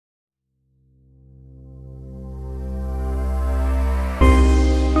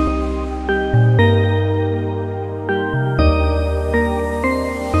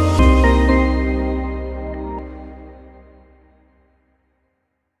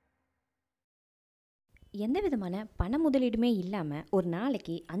எந்த விதமான பண முதலீடுமே இல்லாமல் ஒரு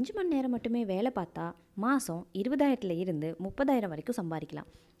நாளைக்கு 5 மணி நேரம் மட்டுமே வேலை பார்த்தா மாதம் 20,000 இருந்து 30,000 வரைக்கும் சம்பாதிக்கலாம்.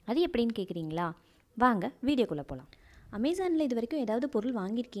 அது எப்படின்னு கேட்குறீங்களா? வாங்க வீடியோக்குள்ளே போகலாம். அமேசானில் இது வரைக்கும் ஏதாவது பொருள்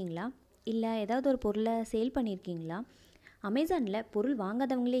வாங்கியிருக்கீங்களா? இல்லை ஏதாவது ஒரு பொருளை சேல் பண்ணியிருக்கீங்களா? அமேசானில் பொருள்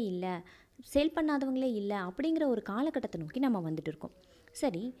வாங்காதவங்களே இல்லை, சேல் பண்ணாதவங்களே இல்லை அப்படிங்கிற ஒரு காலகட்டத்தை நோக்கி நம்ம வந்துட்டு இருக்கோம்.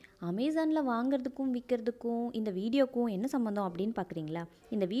 சரி, அமேசானில் வாங்குறதுக்கும் விற்கிறதுக்கும் இந்த வீடியோக்கும் என்ன சம்மந்தம் அப்படின்னு பார்க்குறீங்களா?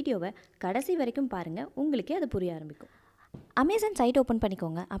 இந்த வீடியோவை கடைசி வரைக்கும் பாருங்கள், உங்களுக்கே அது புரிய ஆரம்பிக்கும். அமேசான் சைட் ஓப்பன்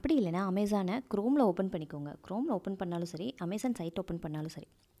பண்ணிக்கோங்க. அப்படி இல்லைனா அமேசானை க்ரோமில் ஓப்பன் பண்ணிக்கோங்க. க்ரோமில் ஓப்பன் பண்ணாலும் சரி, அமேசான் சைட் ஓப்பன் பண்ணாலும் சரி,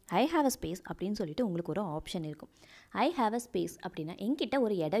 ஐ ஹாவ் அ ஸ்பேஸ் அப்படின்னு சொல்லிட்டு உங்களுக்கு ஒரு ஆப்ஷன் இருக்கும். ஐ ஹாவ் அ ஸ்பேஸ் அப்படின்னா என்கிட்ட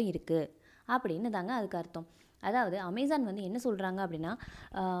ஒரு இடம் இருக்குது அப்படின்னு தாங்க அதுக்கு அர்த்தம். அதாவது அமேசான் வந்து என்ன சொல்கிறாங்க அப்படின்னா,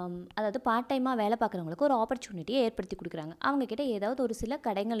 அதாவது பார்ட் டைமாக வேலை பார்க்குறவங்களுக்கு ஒரு ஆப்பர்ச்சுனிட்டியை ஏற்படுத்தி கொடுக்குறாங்க. அவங்கக்கிட்ட ஏதாவது ஒரு சில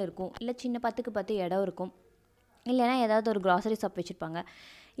கடைகள் இருக்கும், இல்லை சின்ன 10க்கு 10 இடம் இருக்கும், இல்லைனா ஏதாவது ஒரு க்ராசரி ஷாப் வச்சுருப்பாங்க,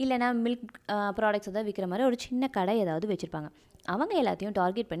 இல்லைனா மில்க் ப்ராடக்ட்ஸ் ஏதாவது விற்கிற மாதிரி ஒரு சின்ன கடை ஏதாவது வச்சுருப்பாங்க. அவங்க எல்லாத்தையும்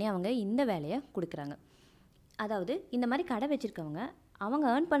டார்கெட் பண்ணி அவங்க இந்த வேலையை கொடுக்குறாங்க. அதாவது இந்த மாதிரி கடை வச்சுருக்கவங்க அவங்க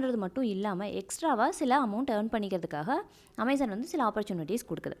ஏர்ன் பண்ணுறது மட்டும் இல்லாமல் எக்ஸ்ட்ராவாக சில அமௌண்ட் ஏர்ன் பண்ணிக்கிறதுக்காக அமேசான் வந்து சில ஆப்பர்ச்சுனிட்டிஸ்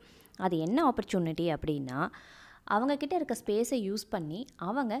கொடுக்குது. அது என்ன ஆப்பர்ச்சுனிட்டி அப்படின்னா, அவங்கக்கிட்ட இருக்க ஸ்பேஸை யூஸ் பண்ணி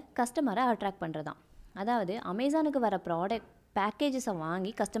அவங்க கஸ்டமரை அட்ராக்ட் பண்ணுறது தான். அதாவது அமேசானுக்கு வர ப்ராடக்ட் பேக்கேஜஸை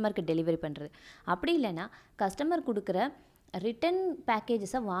வாங்கி கஸ்டமருக்கு டெலிவரி பண்ணுறது. அப்படி இல்லைன்னா கஸ்டமர் கொடுக்குற ரிட்டன்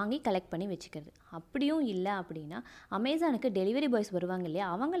பேக்கேஜஸை வாங்கி கலெக்ட் பண்ணி வச்சுக்கிறது. அப்படியும் இல்லை அப்படின்னா அமேசானுக்கு டெலிவரி பாய்ஸ் வருவாங்க இல்லையா,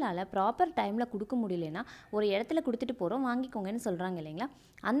 அவங்களால ப்ராப்பர் டைமில் கொடுக்க முடியலன்னா ஒரு இடத்துல கொடுத்துட்டு போகிறோம் வாங்கிக்கோங்கன்னு சொல்கிறாங்க இல்லைங்களா,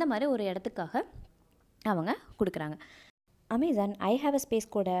 அந்த மாதிரி ஒரு இடத்துக்காக அவங்க கொடுக்குறாங்க. Amazon I have a space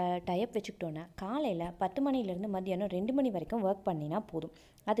கூட டைப் வச்சுக்கிட்டோன்னா காலையில் 10 மணிலேருந்து மதியானம் 2 மணி வரைக்கும் ஒர்க் பண்ணினா போதும்.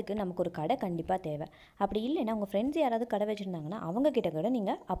 அதுக்கு நமக்கு ஒரு கடை கண்டிப்பாக தேவை. அப்படி இல்லைன்னா உங்கள் ஃப்ரெண்ட்ஸ் யாராவது கடை வச்சுருந்தாங்கன்னா அவங்கக்கிட்ட கூட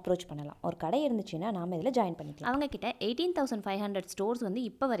நீங்கள் அப்ரோச் பண்ணலாம். ஒரு கடை இருந்துச்சுன்னா நாம் இதில் ஜாயின் பண்ணிக்கலாம். அவங்கக்கிட்ட 18,500 ஸ்டோர்ஸ் வந்து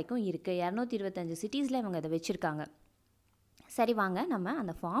இப்போ வரைக்கும் இருக்குது. 225 சிட்டிஸில் இவங்க அதை வச்சுருக்காங்க. சரி, வாங்க நம்ம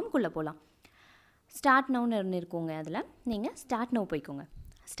அந்த ஃபார்முக்குள்ளே போகலாம். ஸ்டார்ட் நவுன்னு ஒன்று இருக்குங்க, அதில் நீங்கள் ஸ்டார்ட் நவ் போய்க்கோங்க.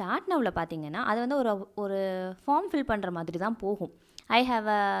 ஸ்டார்ட் நவ்வில் பார்த்தீங்கன்னா அது வந்து ஒரு ஃபார்ம் ஃபில் பண்ணுற மாதிரி தான் போகும். I have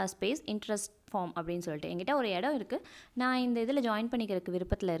a space interest form அப்படின்னு சொல்லிட்டு என்கிட்ட ஒரு இடம் இருக்குது, நான் இந்த இதில் ஜாயின் பண்ணிக்கிறதுக்கு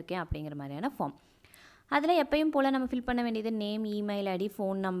விருப்பத்தில் இருக்கேன் அப்படிங்கிற மாதிரியான ஃபார்ம். அதில் எப்பயும் போல் நம்ம ஃபில் பண்ண வேண்டியது name, email ID,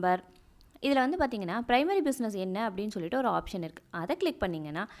 phone number. இதில் வந்து பார்த்திங்கன்னா ப்ரைமரி பிஸ்னஸ் என்ன அப்படின்னு சொல்லிட்டு ஒரு ஆப்ஷன் இருக்குது. அதை கிளிக்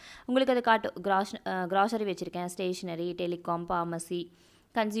பண்ணிங்கன்னா உங்களுக்கு அது காட்டும். க்ராசரி வச்சுருக்கேன், stationery, telecom, pharmacy,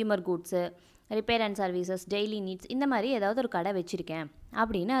 consumer goods, repair and services, daily needs, இந்த மாதிரி ஏதாவது ஒரு கடை வச்சுருக்கேன்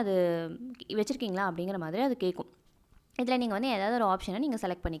அப்படின்னு அது வச்சுருக்கீங்களா அப்படிங்கிற மாதிரி அது கேட்கும். இதில் நீங்கள் வந்து ஏதாவது ஒரு ஆப்ஷனை நீங்கள்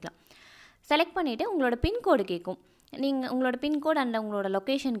செலக்ட் பண்ணிக்கலாம். செலக்ட் பண்ணிவிட்டு உங்களோட பின்கோடு கேட்கும். நீங்கள் உங்களோட பின்கோடு அண்ட் உங்களோட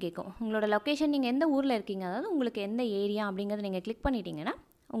லொக்கேஷன் கேட்கும். உங்களோட லொக்கேஷன் நீங்கள் எந்த ஊரில் இருக்கீங்க, அதாவது உங்களுக்கு எந்த ஏரியா அப்படிங்கிறத நீங்கள் கிளிக் பண்ணிட்டீங்கன்னா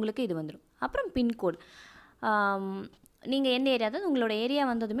உங்களுக்கு இது வந்துடும். அப்புறம் பின்கோடு, நீங்கள் எந்த ஏரியா, அதாவது உங்களோட ஏரியா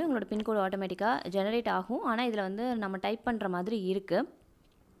வந்ததுமே உங்களோட பின்கோடு ஆட்டோமேட்டிக்காக ஜெனரேட் ஆகும். ஆனால் இதில் வந்து நம்ம டைப் பண்ணுற மாதிரி இருக்குது.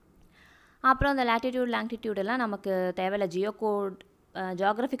 அப்புறம் அந்த லேட்டிடியூட் லாங்கிடியூடெல்லாம் நமக்கு தேவையில்ல.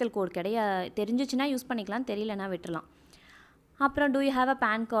 ஜியோகிராஃபிக்கல் கோட் தெரிஞ்சிச்சுன்னா யூஸ் பண்ணிக்கலாம், தெரியலனா விட்டுறலாம். அப்புறம் two you have a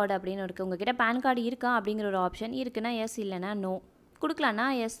pan card அப்படின்னு இருக்குது. உங்ககிட்ட பேன் கார்டு இருக்கா அப்படிங்கிற ஒரு ஆப்ஷன் இருக்குன்னா எஸ், இல்லைனா நோ. கொடுக்கலான்னா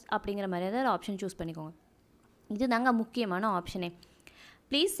எஸ் அப்படிங்கிற மாதிரி ஏதாவது ஒரு ஆப்ஷன் சூஸ் பண்ணிக்கோங்க. இது தாங்க முக்கியமான ஆப்ஷனே.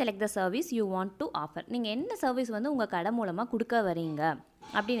 Please select the service you want to offer. நீங்கள் என்ன சர்வீஸ் வந்து உங்கள் கடை மூலமாக கொடுக்க வரீங்க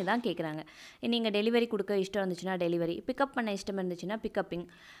அப்படின்னு தான் கேட்குறாங்க. நீங்கள் டெலிவரி கொடுக்க இஷ்டம் இருந்துச்சுன்னா டெலிவரி, பிக்கப் பண்ண இஷ்டம் இருந்துச்சுன்னா பிக்கப்பிங்,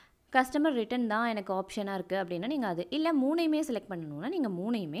 கஸ்டமர் ரிட்டன் தான் எனக்கு ஆப்ஷனாக இருக்குது அப்படின்னா நீங்கள் அது, இல்லை 3யுமே செலக்ட் பண்ணணுன்னா நீங்கள்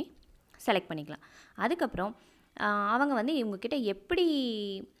 3யுமே செலக்ட் பண்ணிக்கலாம். அதுக்கப்புறம் அவங்க வந்து இவங்கக்கிட்ட எப்படி,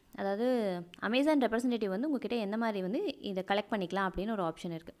 அதாவது அமேசான் ரெப்ரசன்டேட்டிவ் வந்து உங்ககிட்ட எந்த மாதிரி வந்து இதை கலெக்ட் பண்ணிக்கலாம் அப்படின்னு ஒரு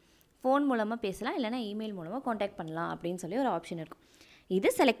ஆப்ஷன் இருக்குது. ஃபோன் மூலமாக பேசலாம், இல்லைனா இமெயில் மூலமாக காண்டாக்ட் பண்ணலாம் அப்படின்னு சொல்லி ஒரு ஆப்ஷன் இருக்கும். இது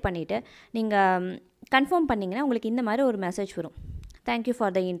செலக்ட் பண்ணிவிட்டு நீங்கள் கன்ஃபார்ம் பண்ணிங்கன்னா உங்களுக்கு இந்த மாதிரி ஒரு மெசேஜ் வரும், தேங்க்யூ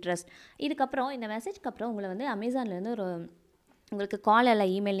ஃபார் த இன்ட்ரெஸ்ட். இதுக்கப்புறம் இந்த மெசேஜ்க்கு அப்புறம் உங்களை வந்து அமேசான்லேருந்து உங்களுக்கு கால் அல்ல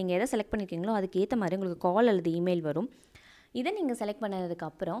இமெயில், நீங்கள் எதை செலக்ட் பண்ணியிருக்கீங்களோ அதுக்கு ஏற்ற மாதிரி உங்களுக்கு கால் அல்லது இமெயில் வரும். இதை நீங்கள் செலக்ட்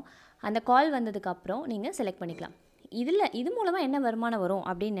பண்ணதுக்கப்புறம் அந்த கால் வந்ததுக்கப்புறம் நீங்கள் செலக்ட் பண்ணிக்கலாம். இது மூலமாக என்ன வருமானம் வரும்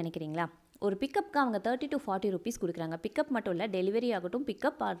அப்படின்னு நினைக்கிறீங்களா? ஒரு பிக்கப்புக்கு அவங்க 30 to 40 rupees கொடுக்குறாங்க. பிக்கப் மட்டும் இல்லை, டெலிவரி ஆகட்டும்,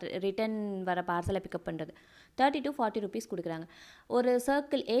 பிக்கப் ரிட்டன் வர பார்சலை பிக்கப் பண்ணுறது 30 to 40 rupees கொடுக்குறாங்க. ஒரு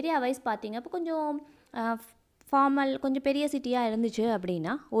சர்க்கிள் ஏரியா வைஸ் பார்த்தீங்க, இப்போ கொஞ்சம் ஃபார்மல், கொஞ்சம் பெரிய சிட்டியாக இருந்துச்சு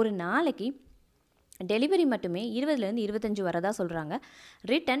அப்படின்னா ஒரு நாளைக்கு டெலிவரி மட்டுமே 20லேருந்து 25 வரதா சொல்கிறாங்க.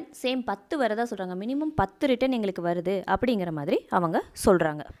 ரிட்டன் சேம் 10 வரதா சொல்கிறாங்க. மினிமம் 10 ரிட்டன் எங்களுக்கு வருது அப்படிங்கிற மாதிரி அவங்க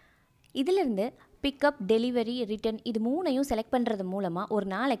சொல்கிறாங்க. இதிலிருந்து பிக்கப், டெலிவரி, ரிட்டன் இது 3யும் செலக்ட் பண்ணுறது மூலமாக ஒரு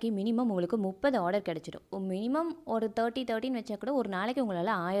நாளைக்கு மினிமம் உங்களுக்கு 30 ஆர்டர் கிடச்சிடும். மினிமம் ஒரு 30 வச்சா கூட ஒரு நாளைக்கு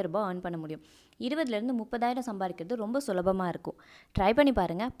உங்களால் 1000 ரூபாய் ஏர்ன் பண்ண முடியும். 20லேருந்து 30,000 சம்பாதிக்கிறது ரொம்ப சுலபமாக இருக்கும். ட்ரை பண்ணி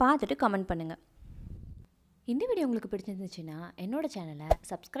பாருங்கள், பார்த்துட்டு கமெண்ட் பண்ணுங்கள். இந்த வீடியோ உங்களுக்கு பிடிச்சிருந்துச்சுன்னா என்னோடய சேனலை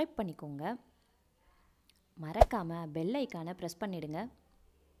சப்ஸ்கிரைப் பண்ணிக்கோங்க. மறக்காமல் பெல் ஐக்கானை ப்ரெஸ் பண்ணிவிடுங்க.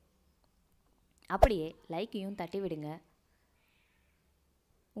 அப்படியே லைக்கையும் தட்டி விடுங்க.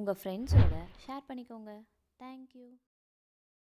 உங்கள் ஃப்ரெண்ட்ஸோட ஷேர் பண்ணிக்கோங்க. தேங்க்யூ.